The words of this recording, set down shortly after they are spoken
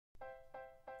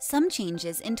Some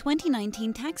changes in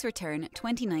 2019 Tax Return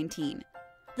 2019.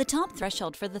 The top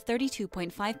threshold for the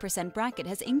 32.5% bracket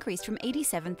has increased from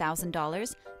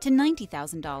 $87,000 to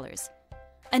 $90,000.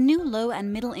 A new low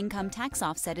and middle income tax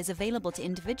offset is available to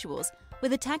individuals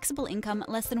with a taxable income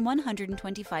less than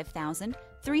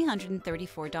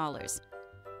 $125,334.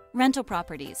 Rental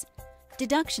properties.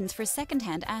 Deductions for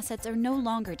second-hand assets are no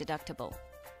longer deductible.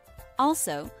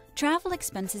 Also, travel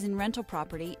expenses in rental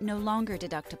property no longer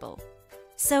deductible.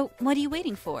 So, what are you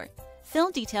waiting for?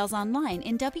 Fill details online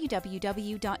in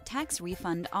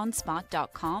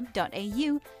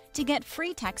www.taxrefundonspot.com.au to get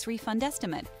free tax refund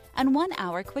estimate and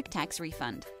 1-hour quick tax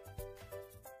refund.